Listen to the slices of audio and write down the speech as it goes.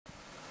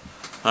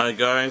Hi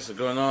guys, I'm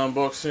going on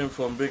unboxing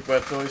from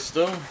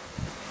Bigbadtoystore.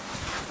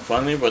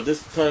 Funny, but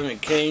this time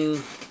it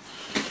came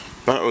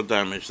battle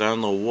damaged. I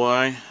don't know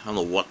why. I don't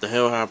know what the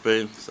hell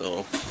happened.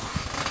 So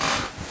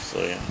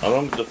yeah, I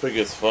don't think the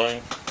figure is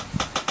fine.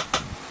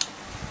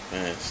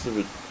 Man,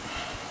 stupid.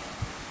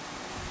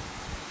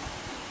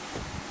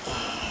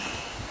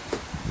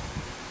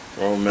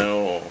 Romeo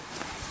or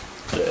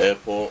the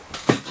airport,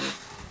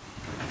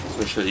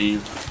 especially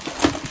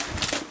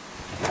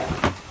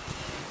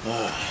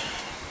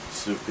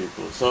stupid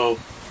people. So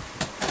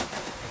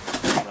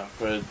without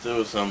further ado,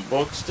 let's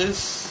unbox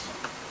this.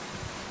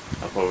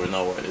 I probably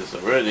know what it is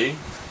already.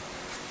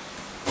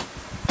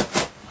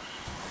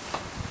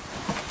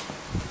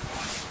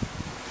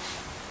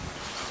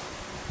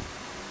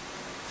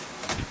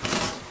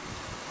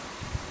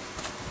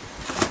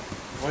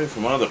 Away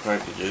from other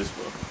packages,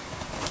 but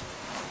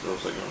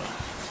those are gonna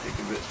take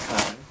a bit of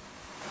time.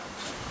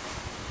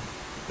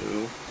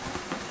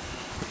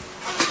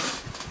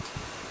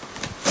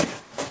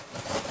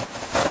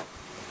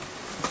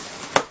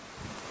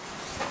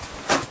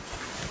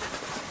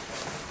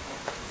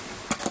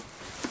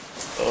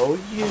 Oh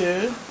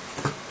yeah.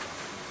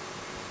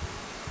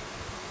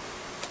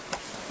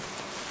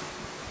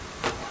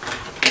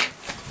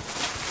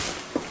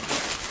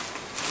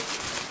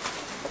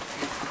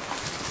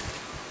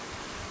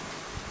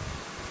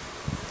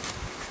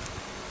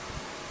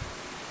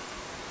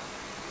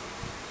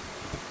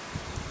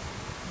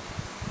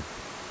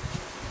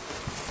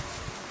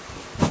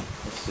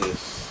 What's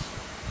this?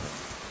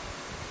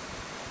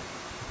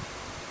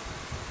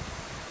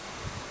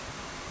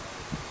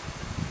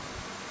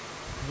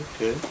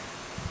 Okay.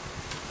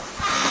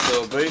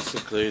 So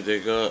basically they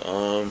got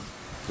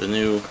the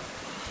new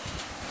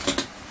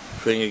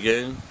thing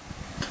again.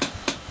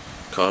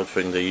 Card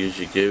thing they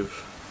usually give.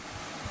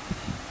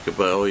 You can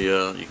buy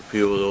you can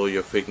pre-order all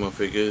your Figma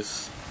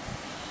figures.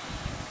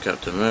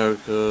 Captain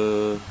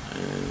America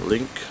and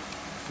Link.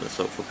 That's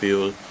up for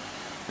pre-order.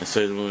 And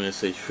Sailor Moon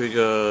SH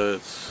figure.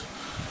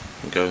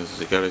 Guardians of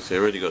the Galaxy. I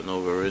already got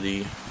Nova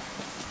already.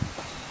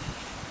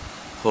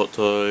 Hot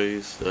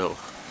Toys.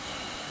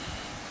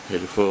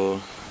 Headed for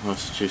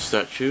Master Chief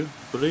statue,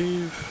 I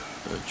believe.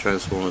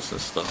 Transformers and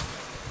stuff.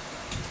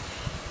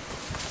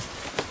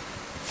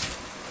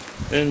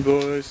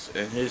 Invoice,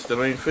 and here's the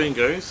main thing,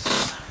 guys.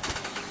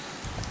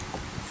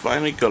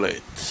 Finally got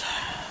it.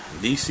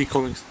 DC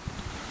Comics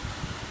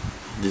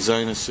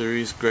Designer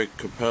Series Greg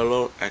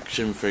Capullo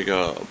action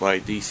figure by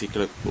DC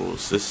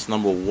Collectibles. This is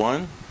number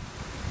 1.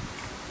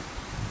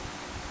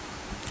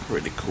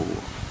 Really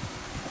cool.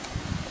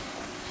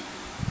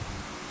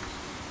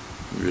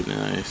 Really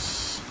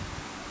nice.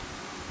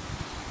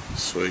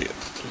 Sweet.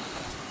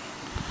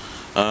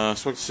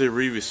 Expect to see a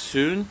review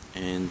soon,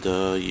 and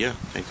yeah,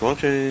 thanks for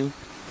watching.